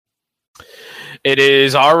It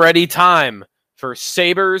is already time for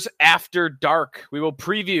Sabres After Dark. We will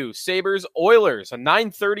preview Sabres Oilers, a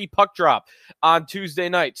 9:30 puck drop on Tuesday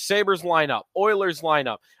night. Sabres lineup, Oilers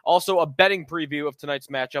lineup, also a betting preview of tonight's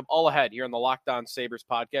matchup, all ahead here on the Locked On Sabres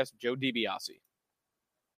podcast with Joe DiBiase.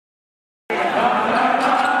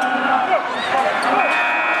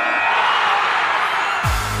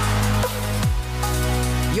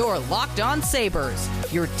 You're Locked On Sabres,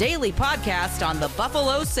 your daily podcast on the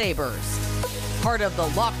Buffalo Sabres. Part of the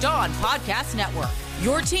Locked On Podcast Network,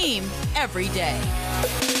 your team every day.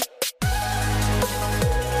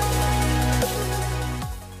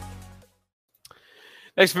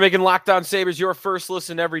 Thanks for making Locked On Sabres your first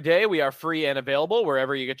listen every day. We are free and available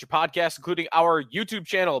wherever you get your podcasts, including our YouTube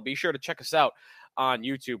channel. Be sure to check us out on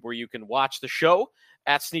YouTube where you can watch the show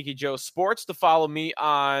at Sneaky Joe Sports, to follow me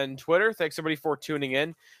on Twitter. Thanks everybody for tuning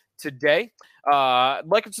in today.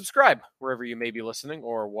 Like and subscribe wherever you may be listening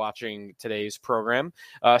or watching today's program.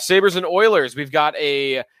 Sabres and Oilers. We've got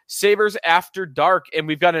a Sabres After Dark, and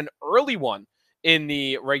we've got an early one in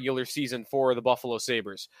the regular season for the Buffalo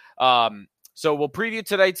Sabres. So we'll preview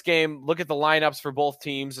tonight's game, look at the lineups for both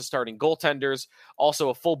teams, the starting goaltenders, also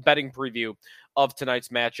a full betting preview of tonight's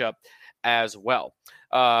matchup as well.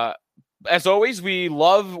 As always, we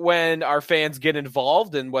love when our fans get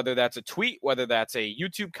involved, and whether that's a tweet, whether that's a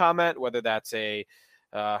YouTube comment, whether that's I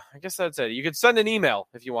guess that's it. You can send an email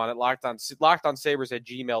if you want it,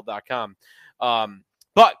 lockedonsabres@gmail.com.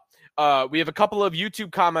 But we have a couple of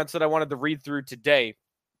YouTube comments that I wanted to read through today.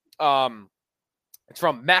 It's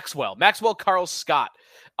from Maxwell Carl Scott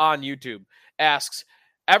on YouTube. Asks,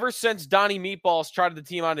 ever since Donnie Meatballs trotted the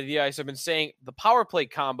team onto the ice, I've been saying the power play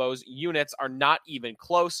combos units are not even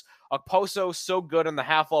close. Okposo so good on the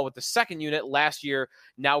half wall with the second unit last year.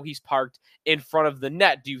 Now he's parked in front of the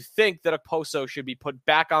net. Do you think that Okposo should be put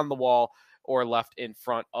back on the wall or left in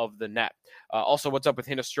front of the net? Also, what's up with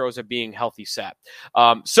Hinostroza being healthy set?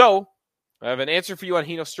 So I have an answer for you on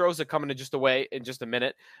Hinostroza coming in just a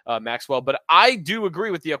minute, Maxwell. But I do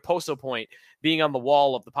agree with the Okposo point being on the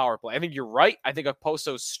wall of the power play. I think you're right. I think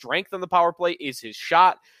Okposo's strength on the power play is his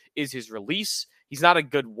shot, is his release. He's not a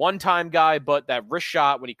good one-time guy, but that wrist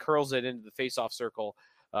shot when he curls it into the face-off circle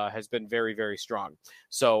has been very, very strong.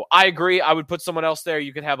 So I agree. I would put someone else there.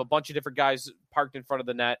 You could have a bunch of different guys parked in front of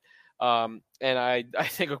the net. And I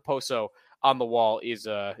think Okposo on the wall is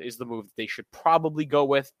the move that they should probably go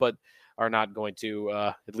with, but are not going to,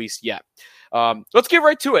 at least yet. Let's get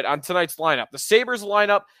right to it on tonight's lineup. The Sabres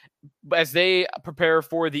lineup as they prepare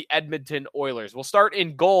for the Edmonton Oilers. We'll start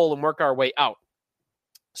in goal and work our way out.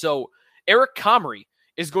 So Eric Comrie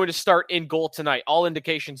is going to start in goal tonight. All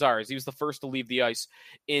indications are, as he was the first to leave the ice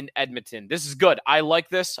in Edmonton. This is good. I like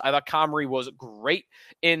this. I thought Comrie was great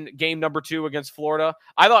in game number 2 against Florida.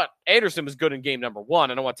 I thought Anderson was good in game number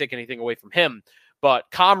 1. I don't want to take anything away from him, but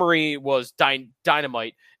Comrie was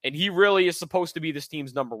dynamite, and he really is supposed to be this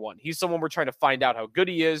team's number 1. He's someone we're trying to find out how good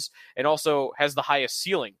he is, and also has the highest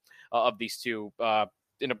ceiling of these two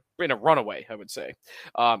in a runaway, I would say.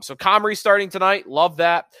 So Comrie starting tonight. Love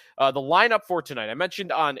that. The lineup for tonight, I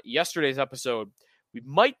mentioned on yesterday's episode, we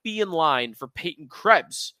might be in line for Peyton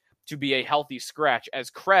Krebs to be a healthy scratch,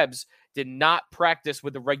 as Krebs did not practice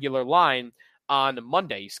with the regular line on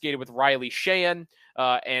Monday. He skated with Riley Sheahan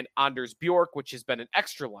and Anders Bjork, which has been an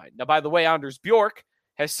extra line. Now, by the way, Anders Bjork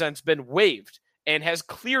has since been waived and has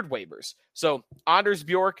cleared waivers. So Anders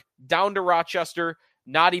Bjork down to Rochester,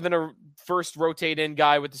 not even a first rotate in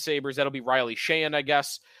guy with the Sabres. That'll be Riley Sheahan, I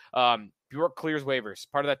guess. Bjork clears waivers,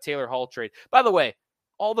 part of that Taylor Hall trade. By the way,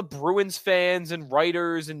 all the Bruins fans and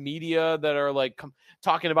writers and media that are like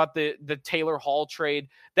talking about the Taylor Hall trade,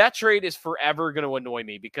 that trade is forever going to annoy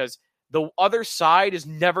me, because the other side is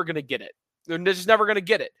never going to get it. They're just never going to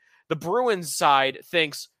get it. The Bruins side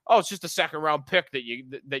thinks, oh, it's just a second-round pick that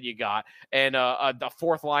you got, and a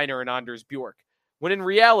fourth liner in Anders Bjork. When in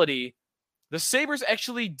reality, the Sabres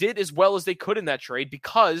actually did as well as they could in that trade,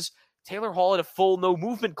 because Taylor Hall had a full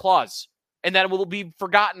no-movement clause, and that will be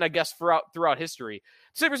forgotten, I guess, throughout history.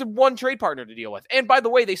 The Sabres have one trade partner to deal with. And by the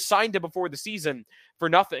way, they signed him before the season for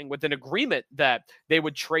nothing, with an agreement that they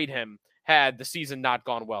would trade him had the season not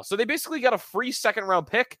gone well. So they basically got a free second-round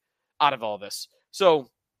pick out of all this. So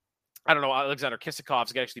I don't know, Alexander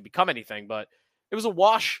Kisikov's going to actually become anything, but it was a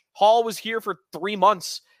wash. Hall was here for 3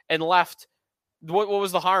 months and left. What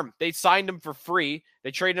was the harm? They signed him for free. They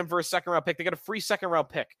traded him for a second-round pick. They got a free second-round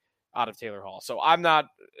pick out of Taylor Hall. So I'm not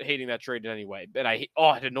hating that trade in any way. And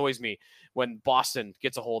it annoys me when Boston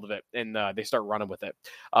gets a hold of it and they start running with it.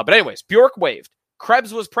 But anyways, Bjork waived.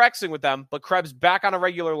 Krebs was practicing with them, but Krebs back on a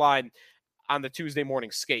regular line on the Tuesday morning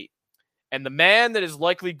skate. And the man that is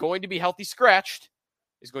likely going to be healthy scratched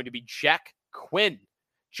is going to be Jack Quinn.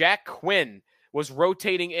 Jack Quinn was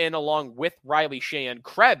rotating in along with Riley Sheahan.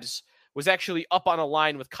 Krebs was actually up on a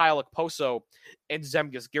line with Kyle Okposo and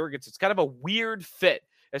Zemgus Girgensons. It's kind of a weird fit,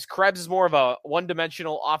 as Krebs is more of a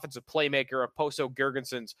one-dimensional offensive playmaker. Okposo,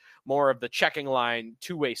 Girgensons more of the checking line,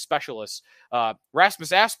 two-way specialists.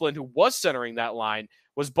 Rasmus Asplund, who was centering that line,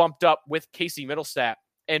 was bumped up with Casey Middlestat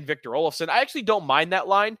and Victor Olofsson. I actually don't mind that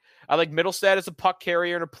line. I like Middlestat as a puck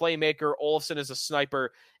carrier and a playmaker, Olofsson as a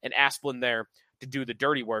sniper, and Asplund there to do the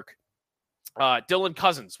dirty work. Dylan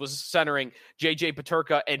Cousins was centering JJ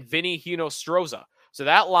Peterka and Vinny Hinostroza. So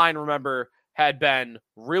that line, remember, had been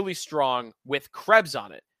really strong with Krebs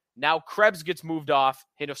on it. Now Krebs gets moved off,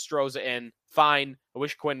 Hinostroza in. Fine. I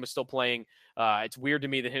wish Quinn was still playing. It's weird to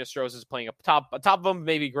me that Hinostroza is playing up top of him.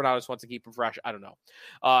 Maybe Granados wants to keep him fresh. I don't know.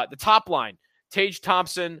 The top line, Tage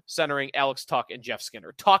Thompson centering Alex Tuch and Jeff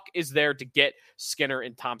Skinner. Tuch is there to get Skinner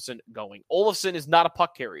and Thompson going. Olofsson is not a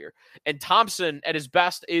puck carrier, and Thompson at his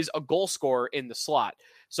best is a goal scorer in the slot.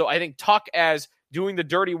 So I think Tuch as doing the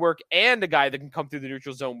dirty work and a guy that can come through the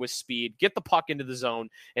neutral zone with speed, get the puck into the zone,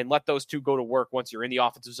 and let those two go to work once you're in the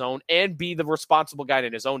offensive zone and be the responsible guy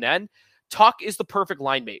in his own end. Tuch is the perfect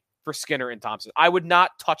line mate for Skinner and Thompson. I would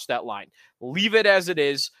not touch that line. Leave it as it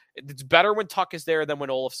is. It's better when Tuch is there than when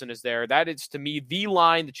Olofsson is there. That is, to me, the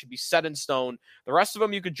line that should be set in stone. The rest of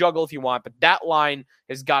them you could juggle if you want, but that line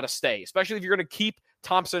has got to stay, especially if you're going to keep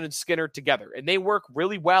Thompson and Skinner together. And they work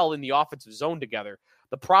really well in the offensive zone together.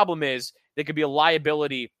 The problem is they could be a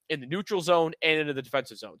liability in the neutral zone and into the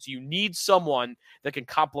defensive zone. So you need someone that can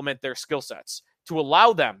complement their skill sets to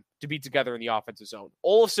allow them to be together in the offensive zone.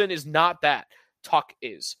 Olofsson is not that. Tuch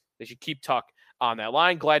is. They should keep Tuch on that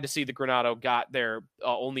line. Glad to see the Granado got there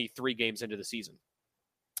only 3 games into the season.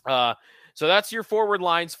 So that's your forward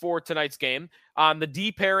lines for tonight's game. On the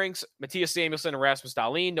D pairings, Matthias Samuelsson and Rasmus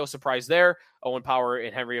Dahlin, no surprise there. Owen Power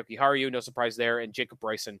and Henry Jokiharju, no surprise there. And Jacob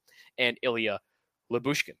Bryson and Ilya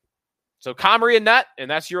Lyubushkin. So Comrie and net, and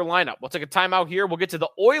that's your lineup. We'll take a timeout here. We'll get to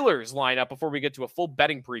the Oilers lineup before we get to a full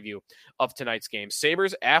betting preview of tonight's game.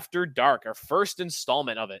 Sabres After Dark, our first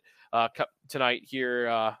installment of it tonight here,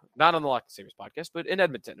 not on the Locked On Sabres podcast, but in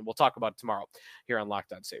Edmonton. And we'll talk about it tomorrow here on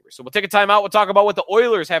Locked On Sabres. So we'll take a timeout. We'll talk about what the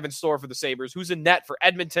Oilers have in store for the Sabres. Who's in net for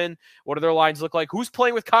Edmonton? What do their lines look like? Who's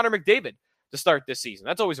playing with Connor McDavid to start this season?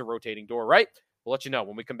 That's always a rotating door, right? We'll let you know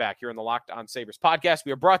when we come back here on the Locked On Sabres podcast.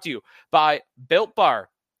 We are brought to you by Built Bar.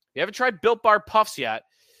 If you haven't tried Built Bar Puffs yet,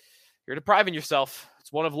 you're depriving yourself.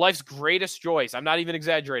 It's one of life's greatest joys. I'm not even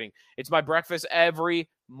exaggerating. It's my breakfast every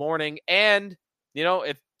morning. And, you know,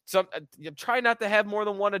 try not to have more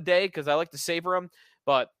than one a day because I like to savor them.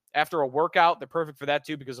 But after a workout, they're perfect for that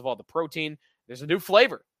too because of all the protein. There's a new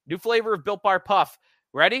flavor of Built Bar Puff.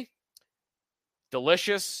 Ready?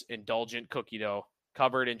 Delicious, indulgent cookie dough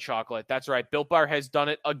covered in chocolate. That's right. Built Bar has done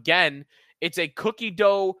it again. It's a cookie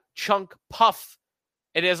dough chunk puff.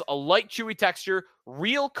 It has a light, chewy texture,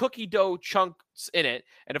 real cookie dough chunks in it,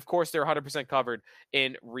 and of course, they're 100% covered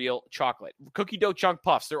in real chocolate. Cookie dough chunk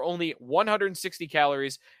puffs, they're only 160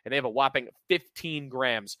 calories, and they have a whopping 15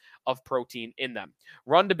 grams of protein in them.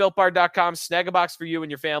 Run to BuiltBar.com, snag a box for you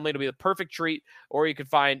and your family. It'll be the perfect treat, or you can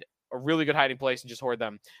find a really good hiding place and just hoard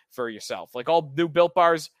them for yourself. Like all new Built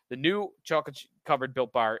Bars, the new chocolate-covered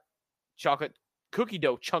Built Bar, chocolate cookie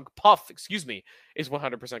dough chunk puff, is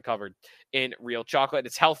 100% covered in real chocolate.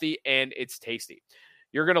 It's healthy and it's tasty.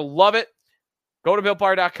 You're going to love it. Go to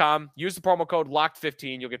BuiltBar.com. Use the promo code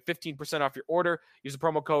LOCKED15. You'll get 15% off your order. Use the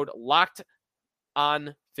promo code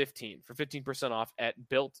LOCKEDON15 for 15% off at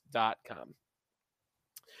Built.com.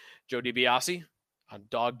 Joe DiBiase on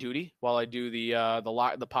dog duty while I do the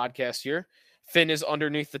podcast here. Finn is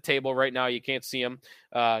underneath the table right now. You can't see him.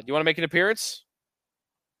 Do you want to make an appearance?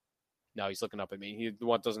 No, he's looking up at me. He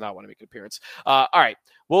does not want to make an appearance. All right.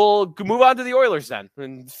 We'll move on to the Oilers then.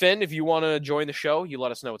 And Finn, if you want to join the show, you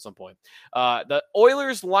let us know at some point. The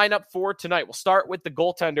Oilers lineup for tonight. We'll start with the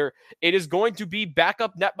goaltender. It is going to be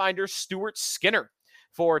backup netminder Stuart Skinner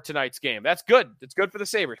for tonight's game. That's good. It's good for the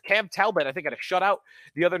Sabres. Cam Talbot, I think, had a shutout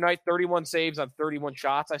the other night. 31 saves on 31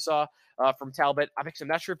 shots I saw from Talbot. I'm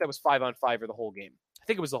not sure if that was 5-on-5 or the whole game. I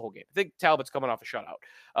think it was the whole game. I think Talbot's coming off a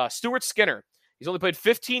shutout. Stuart Skinner. He's only played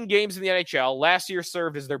 15 games in the NHL. Last year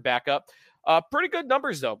served as their backup. Pretty good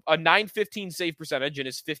numbers, though. A .915 save percentage in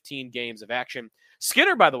his 15 games of action.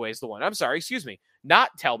 Skinner, by the way, is the one. I'm sorry, excuse me.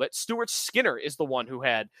 Not Talbot. Stuart Skinner is the one who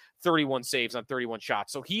had 31 saves on 31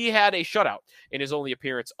 shots. So he had a shutout in his only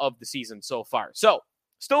appearance of the season so far. So,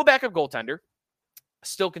 still a backup goaltender.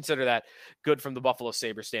 Still consider that good from the Buffalo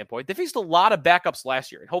Sabres standpoint. They faced a lot of backups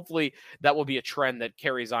last year, and hopefully that will be a trend that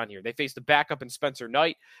carries on here. They faced a backup in Spencer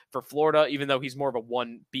Knight for Florida, even though he's more of a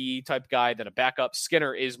 1B type guy than a backup.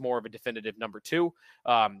 Skinner is more of a definitive number 2.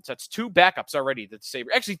 So that's 2 backups already that the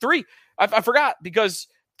Sabres. Actually, 3. I forgot because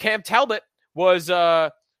Cam Talbot was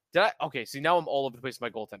okay, see, now I'm all over the place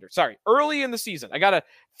with my goaltender. Sorry. Early in the season, I got to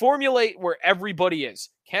formulate where everybody is.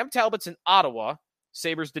 Cam Talbot's in Ottawa.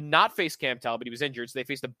 Sabres did not face Cam Talbot. He was injured, so they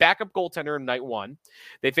faced a backup goaltender in night 1.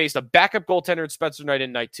 They faced a backup goaltender in Spencer Knight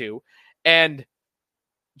in night 2. And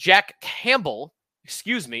Jack Campbell,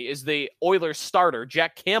 is the Oilers starter.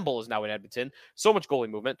 Jack Campbell is now in Edmonton. So much goalie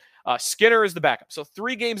movement. Skinner is the backup. So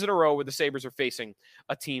 3 games in a row where the Sabres are facing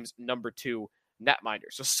a team's number 2 netminder.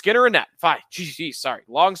 So Skinner and net. Fine. Sorry.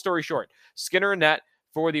 Long story short. Skinner and net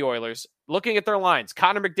for the Oilers. Looking at their lines,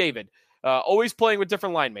 Connor McDavid, always playing with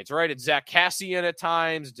different line mates, right? It's Zach Kassian at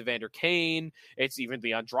times, it's Evander Kane, it's even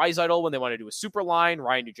Leon Draisaitl when they want to do a super line.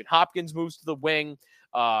 Ryan Nugent-Hopkins moves to the wing.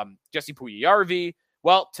 Jesse Puljujarvi.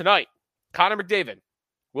 Well, tonight, Connor McDavid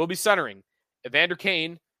will be centering Evander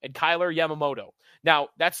Kane and Kailer Yamamoto. Now,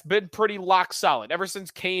 that's been pretty lock solid. Ever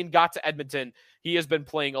since Kane got to Edmonton, he has been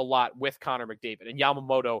playing a lot with Connor McDavid, and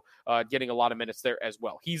Yamamoto getting a lot of minutes there as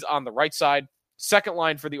well. He's on the right side. Second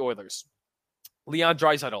line for the Oilers, Leon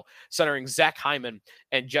Draisaitl centering Zach Hyman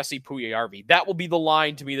and Jesse Puljujarvi. That will be the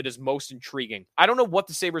line to me that is most intriguing. I don't know what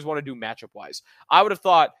the Sabres want to do matchup-wise. I would have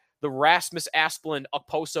thought the Rasmus Asplund,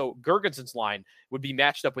 Okposo, Girgensons line would be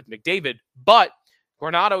matched up with McDavid, but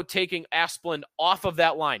Granato taking Asplund off of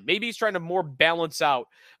that line. Maybe he's trying to more balance out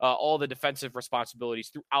all the defensive responsibilities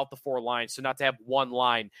throughout the 4 lines, so not to have one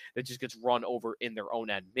line that just gets run over in their own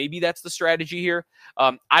end. Maybe that's the strategy here.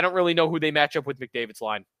 I don't really know who they match up with McDavid's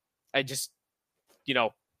line. I just,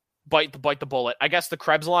 bite the bullet. I guess the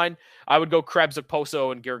Krebs line, I would go Krebs,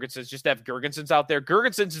 Okposo, and Girgensons. Just have Girgensons out there.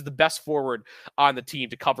 Girgensons is the best forward on the team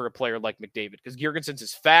to cover a player like McDavid because Girgensons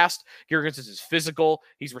is fast. Girgensons is physical.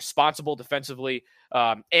 He's responsible defensively.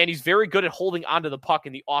 And he's very good at holding onto the puck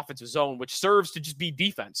in the offensive zone, which serves to just be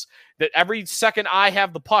defense. That every second I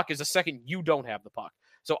have the puck is a second you don't have the puck.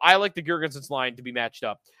 So I like the Girgensons line to be matched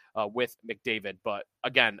up with McDavid. But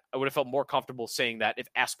again, I would have felt more comfortable saying that if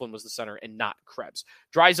Asplund was the center and not Krebs.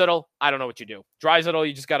 Draisaitl, I don't know what you do. Draisaitl,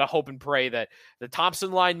 you just got to hope and pray that the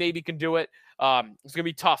Thompson line maybe can do it. It's going to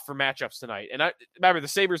be tough for matchups tonight. And remember, the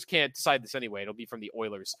Sabres can't decide this anyway. It'll be from the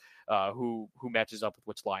Oilers who matches up with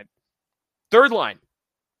which line. Third line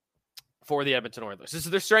for the Edmonton Oilers. This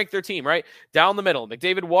is their strength, their team, right? Down the middle.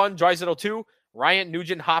 McDavid 1, Draisaitl 2, Ryan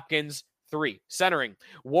Nugent-Hopkins 3. Centering,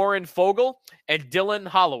 Warren Foegele and Dylan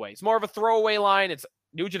Holloway. It's more of a throwaway line. It's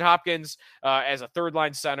Nugent-Hopkins as a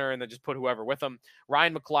third-line center, and then just put whoever with him.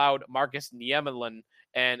 Ryan McLeod, Marcus Nieminen,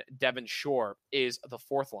 and Devin Shore is the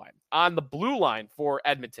fourth line. On the blue line for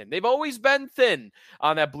Edmonton, they've always been thin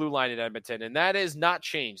on that blue line in Edmonton, and that has not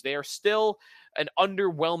changed. They are still an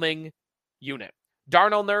underwhelming unit.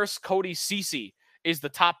 Darnell Nurse, Cody Ceci is the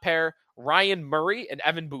top pair. Ryan Murray and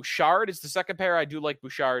Evan Bouchard is the second pair. I do like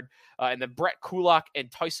Bouchard. And then Brett Kulak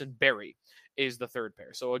and Tyson Barrie is the third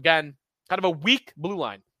pair. So again, kind of a weak blue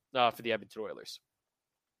line for the Edmonton Oilers.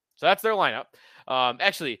 So that's their lineup.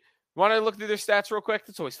 Actually, you want to look through their stats real quick?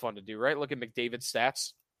 That's always fun to do, right? Look at McDavid's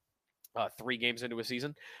stats. 3 games into a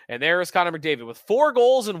season. And there is Connor McDavid with 4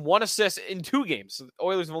 goals and 1 assist in 2 games. So the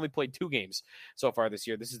Oilers have only played 2 games so far this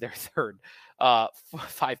year. This is their third. 5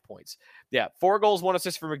 points. Yeah, 4 goals, 1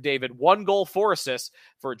 assist for McDavid, 1 goal, 4 assists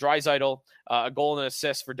for Draisaitl, a goal and an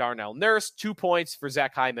assist for Darnell Nurse, 2 points for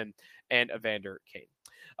Zach Hyman and Evander Kane.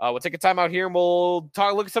 We'll take a time out here and we'll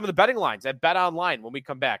look at some of the betting lines at Bet Online when we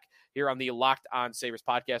come back here on the Locked On Sabres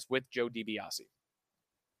podcast with Joe DiBiase.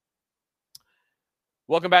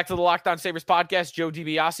 Welcome back to the Locked On Sabres podcast. Joe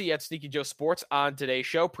DiBiase at Sneaky Joe Sports on today's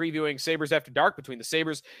show, previewing Sabres After Dark between the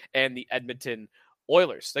Sabres and the Edmonton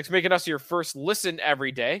Oilers. Thanks for making us your first listen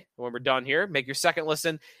every day. When we're done here, make your second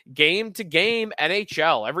listen game to game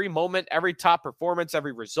NHL. Every moment, every top performance,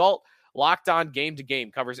 every result. Locked On Game to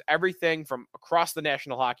Game covers everything from across the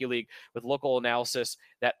National Hockey League with local analysis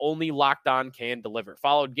that only Locked On can deliver.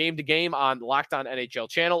 Follow Game to Game on the Locked On NHL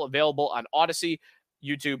channel, available on Odyssey,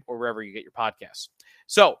 YouTube, or wherever you get your podcasts.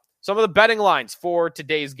 So, some of the betting lines for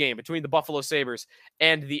today's game between the Buffalo Sabres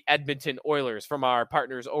and the Edmonton Oilers from our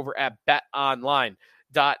partners over at betonline.ag.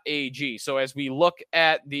 So, as we look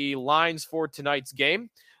at the lines for tonight's game,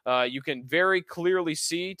 you can very clearly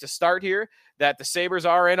see to start here that the Sabres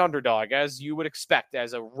are an underdog, as you would expect,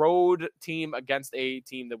 as a road team against a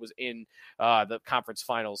team that was in the conference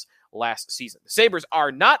finals last season. The Sabres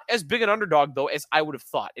are not as big an underdog, though, as I would have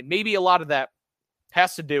thought. And maybe a lot of that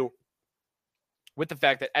has to do with the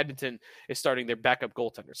fact that Edmonton is starting their backup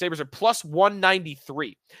goaltender. Sabres are plus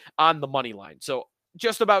 193 on the money line. So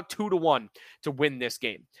just about 2-1 to win this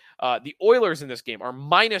game. The Oilers in this game are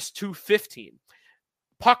minus 215.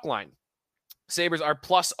 Puck line. Sabres are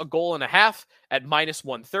plus a goal and a half at minus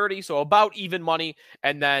 130, so about even money,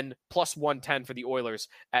 and then plus 110 for the Oilers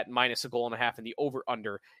at minus a goal and a half, and the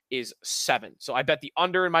over-under is 7. So I bet the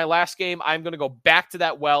under in my last game. I'm going to go back to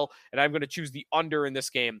that well, and I'm going to choose the under in this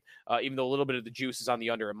game, even though a little bit of the juice is on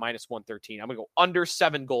the under at minus 113. I'm going to go under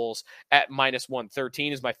 7 goals at minus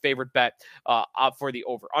 113 is my favorite bet for the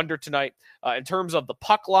over-under tonight. In terms of the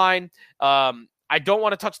puck line, I don't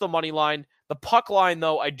want to touch the money line. The puck line,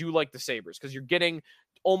 though, I do like the Sabres because you're getting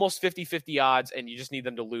almost 50-50 odds, and you just need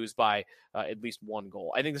them to lose by at least 1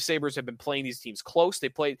 goal. I think the Sabres have been playing these teams close. They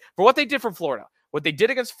played for what they did from Florida. What they did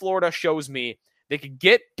against Florida shows me they could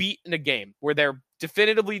get beat in a game where they're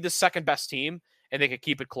definitively the second best team, and they could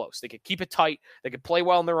keep it close. They could keep it tight. They could play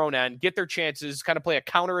well in their own end, get their chances, kind of play a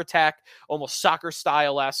counterattack, almost soccer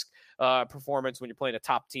style-esque performance when you're playing a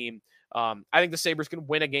top team. I think the Sabres can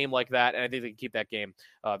win a game like that, and I think they can keep that game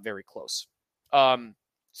very close.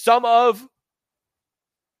 Some of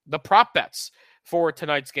the prop bets for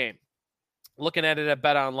tonight's game. Looking at it at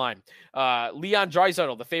Bet Online. Leon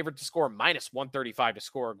Draisaitl, the favorite to score, minus 135 to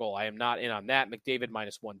score a goal. I am not in on that. McDavid,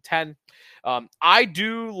 minus 110. I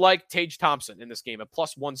do like Tage Thompson in this game at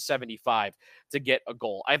plus 175 to get a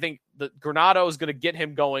goal. I think the Granato is going to get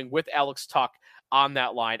him going with Alex Tuch on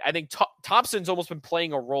that line. I think Thompson's almost been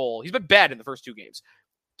playing a role. He's been bad in the first 2 games.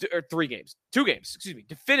 Or 3 games. 2 games, excuse me.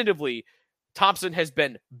 Definitively, Thompson has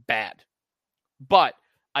been bad. But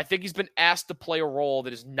I think he's been asked to play a role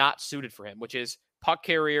that is not suited for him, which is puck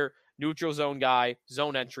carrier, neutral zone guy,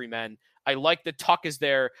 zone entry men. I like that Tuch is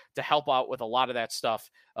there to help out with a lot of that stuff.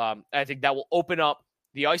 I think that will open up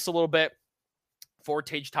the ice a little bit for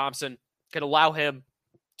Tage Thompson, can allow him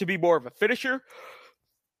to be more of a finisher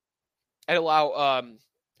and allow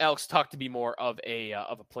Alex Tuch to be more of a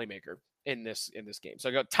playmaker in this game. So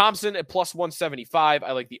I got Thompson at plus 175.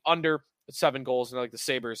 I like the under 7 goals, and I like the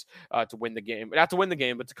Sabres to win the game. Not to win the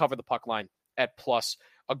game, but to cover the puck line at plus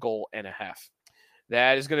a goal and a half.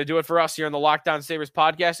 That is going to do it for us here on the Locked On Sabres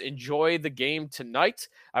podcast. Enjoy the game tonight.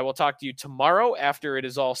 I will talk to you tomorrow after it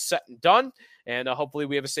is all set and done, and hopefully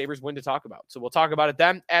we have a Sabres win to talk about. So we'll talk about it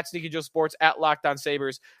then at Sneaky Joe Sports, at Locked On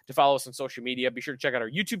Sabres, to follow us on social media. Be sure to check out our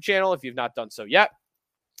YouTube channel if you've not done so yet.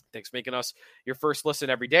 Thanks for making us your first listen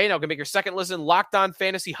every day. Now, going to make your second listen Locked On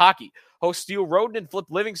Fantasy Hockey. Host Steele Roden and Flip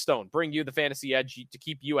Livingstone bring you the fantasy edge to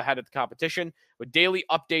keep you ahead of the competition with daily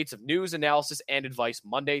updates of news, analysis, and advice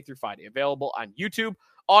Monday through Friday. Available on YouTube,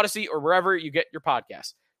 Odyssey, or wherever you get your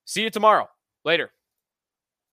podcasts. See you tomorrow. Later.